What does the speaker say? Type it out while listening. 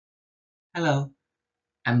Hello,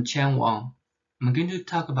 I'm Wang. I'm going to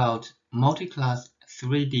talk about multi-class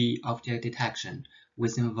 3D object detection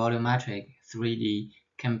within volumetric 3D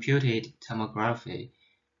computed tomography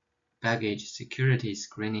baggage security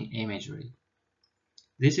screening imagery.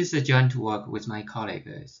 This is a joint work with my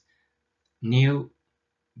colleagues Neil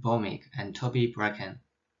Bhowmik and Toby Breckon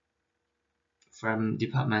from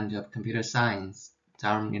Department of Computer Science,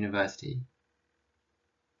 Durham University.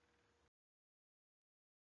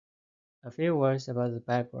 A few words about the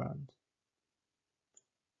background.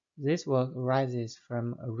 This work arises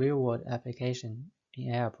from a real-world application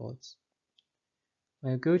in airports.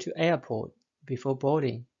 When you go to airport before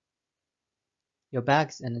boarding, your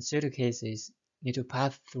bags and suitcases need to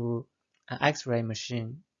pass through an X-ray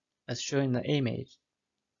machine as shown in the image.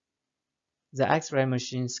 The X-ray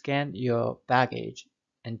machine scans your baggage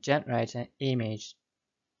and generates an image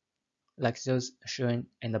like those shown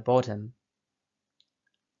in the bottom.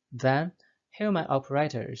 Then, human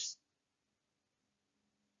operators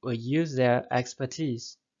will use their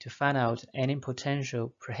expertise to find out any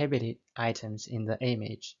potential prohibited items in the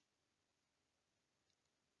image.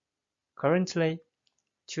 Currently,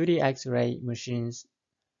 2D X-ray machines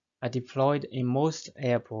are deployed in most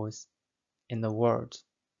airports in the world.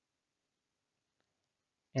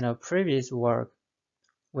 In our previous work,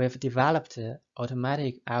 we've developed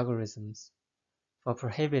automatic algorithms for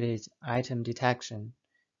prohibited item detection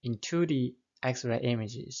in 2D X-ray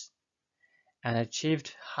images and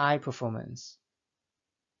achieved high performance.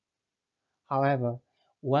 However,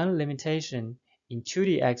 one limitation in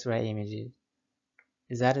 2D X-ray images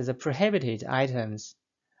is that the prohibited items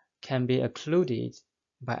can be occluded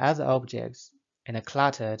by other objects in a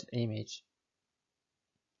cluttered image.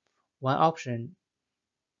 One option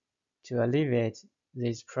to alleviate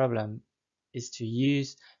this problem is to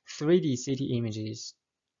use 3D city images,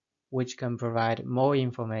 which can provide more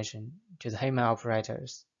information to the human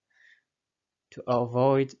operators to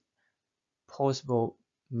avoid possible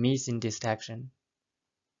missing detection.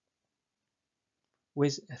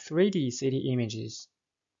 With 3D city images,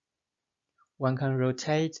 one can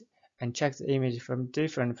rotate and check the image from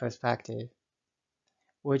different perspectives,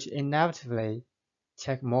 which inevitably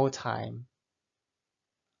take more time.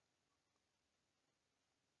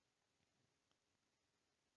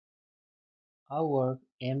 Our work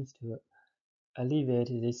aims to alleviate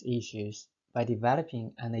these issues by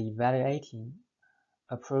developing and evaluating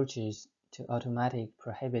approaches to automatic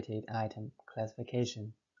prohibited item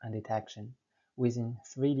classification and detection within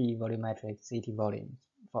 3D volumetric city volumes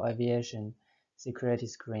for aviation security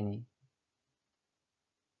screening.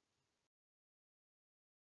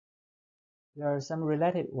 There are some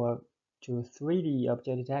related work to 3D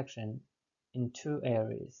object detection in two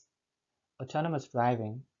areas: autonomous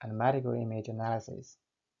driving and medical image analysis.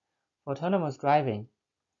 For autonomous driving,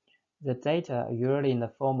 the data are usually in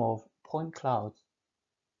the form of point clouds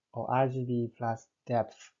or RGB plus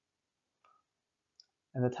depth,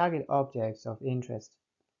 and the target objects of interest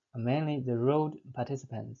are mainly the road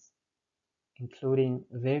participants, including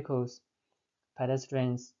vehicles,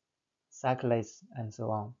 pedestrians, cyclists, and so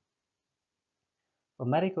on. For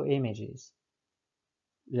medical images,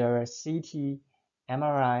 there are CT,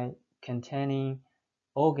 MRI containing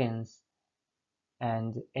organs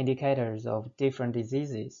and indicators of different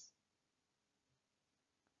diseases.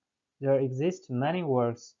 There exist many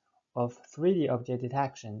works of 3D object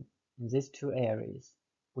detection in these two areas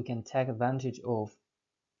we can take advantage of,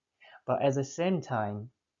 but at the same time,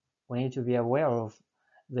 we need to be aware of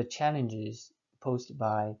the challenges posed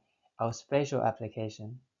by our spatial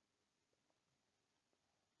application.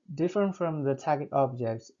 Different from the target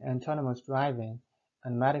objects in autonomous driving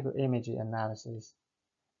and medical imaging analysis,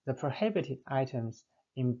 the prohibited items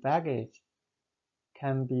in baggage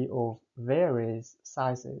can be of various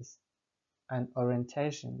sizes and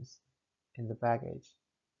orientations in the baggage.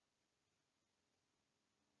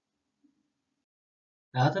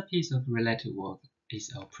 The other piece of related work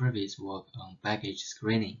is our previous work on baggage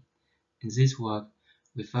screening. In this work,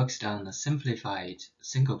 we focused on a simplified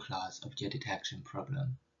single-class object detection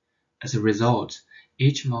problem. As a result,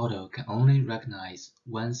 each model can only recognize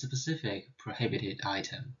one specific prohibited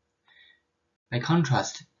item. By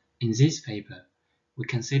contrast, in this paper, we're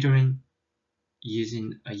considering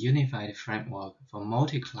using a unified framework for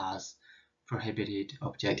multi-class prohibited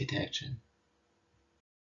object detection.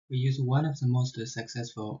 We use one of the most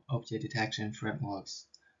successful object detection frameworks,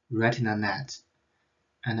 RetinaNet,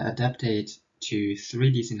 and adapt it to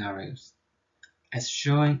 3D scenarios. As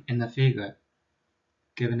shown in the figure,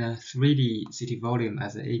 given a 3D city volume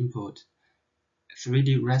as an input,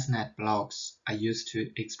 3D ResNet blocks are used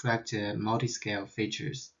to extract multi-scale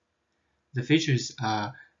features. The features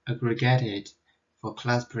are aggregated for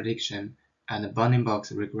class prediction and bounding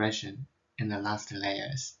box regression in the last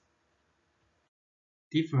layers.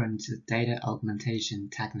 Different data augmentation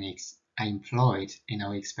techniques are employed in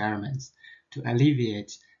our experiments to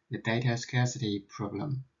alleviate the data scarcity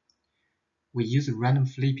problem. We use random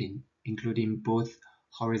flipping, including both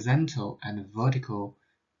horizontal and vertical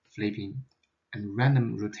flipping, and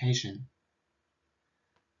random rotation.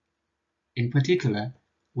 In particular,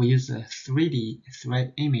 we use a 3D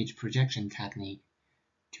thread image projection technique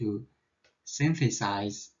to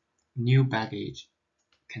synthesize new baggage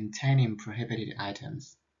containing prohibited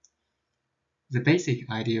items. The basic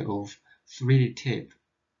idea of 3D tip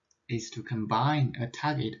is to combine a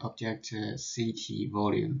target object CT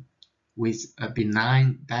volume with a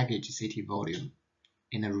benign baggage CT volume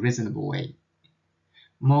in a reasonable way.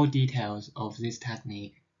 More details of this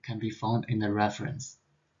technique can be found in the reference.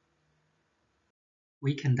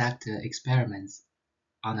 We conduct experiments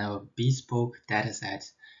on a bespoke dataset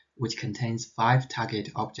which contains 5 target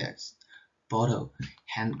objects: bottle,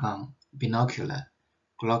 handgun, binocular,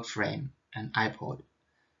 Glock frame, and iPod.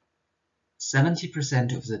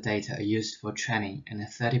 70% of the data are used for training and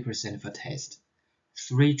 30% for test.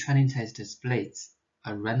 3 training test splits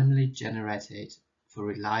are randomly generated for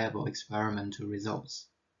reliable experimental results.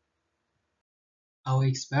 Our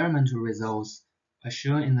experimental results are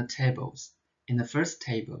shown in the tables. In the first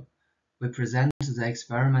table, we present the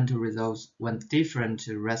experimental results when different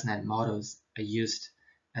ResNet models are used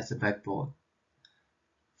as the backbone.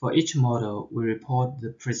 For each model, we report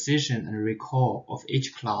the precision and recall of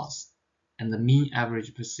each class and the mean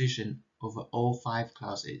average precision over all 5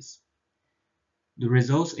 classes. The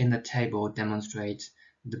results in the table demonstrate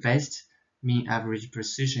the best mean average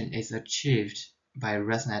precision is achieved by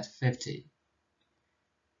ResNet 50.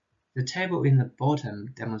 The table in the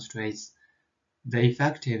bottom demonstrates the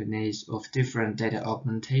effectiveness of different data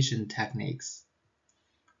augmentation techniques.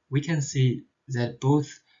 We can see that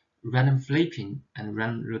both random flipping and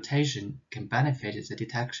random rotation can benefit the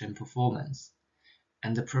detection performance,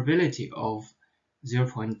 and the probability of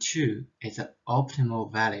 0.2 is the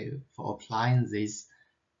optimal value for applying this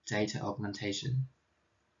data augmentation.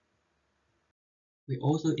 We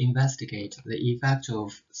also investigate the effect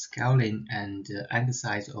of scaling and angle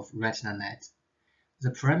size of RetinaNet.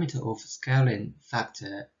 The parameter of scaling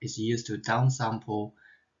factor is used to downsample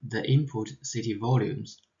the input CT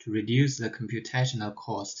volumes to reduce the computational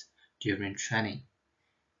cost during training.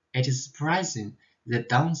 It is surprising that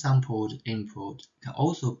downsampled input can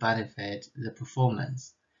also benefit the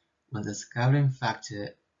performance when the scaling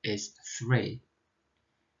factor is 3.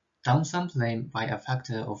 Downsampling by a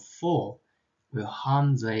factor of 4 will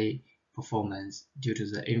harm the performance due to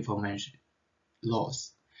the information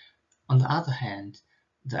loss. On the other hand,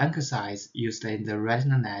 the anchor size used in the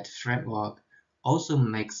RetinaNet framework also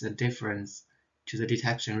makes a difference to the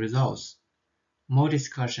detection results. More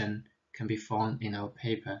discussion can be found in our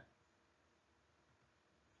paper.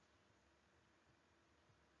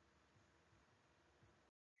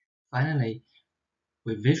 Finally,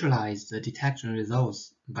 we visualize the detection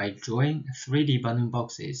results by drawing 3D bounding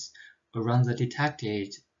boxes around the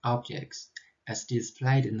detected objects as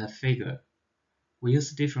displayed in the figure. We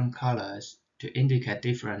use different colors to indicate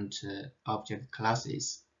different object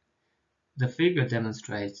classes. The figure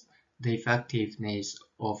demonstrates the effectiveness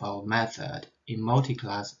of our method in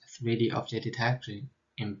multi-class 3D object detection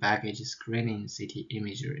in baggage screening CT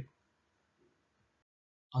imagery.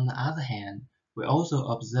 On the other hand, we also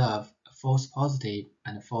observe false positive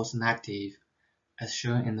and false negative as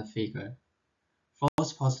shown in the figure.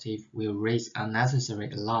 False positive will raise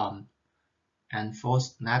unnecessary alarm, and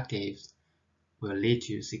false negatives will lead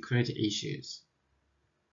to security issues.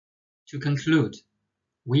 To conclude,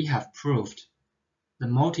 we have proved the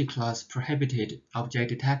multi-class prohibited object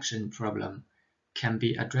detection problem can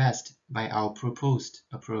be addressed by our proposed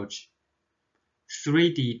approach.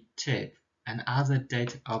 3D tip and other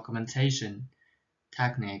data augmentation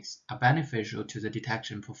techniques are beneficial to the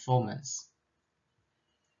detection performance.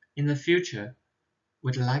 In the future,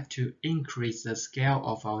 we'd like to increase the scale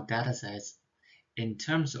of our datasets in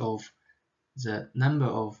terms of the number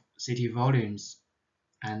of CT volumes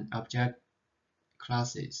and object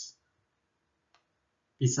classes.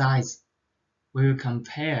 Besides, we will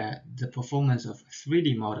compare the performance of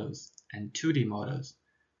 3D models and 2D models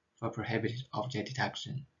for prohibited object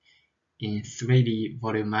detection in 3D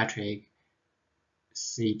volumetric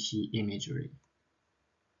CT imagery.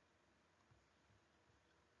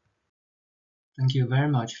 Thank you very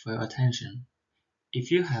much for your attention.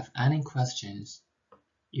 If you have any questions,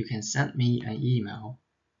 you can send me an email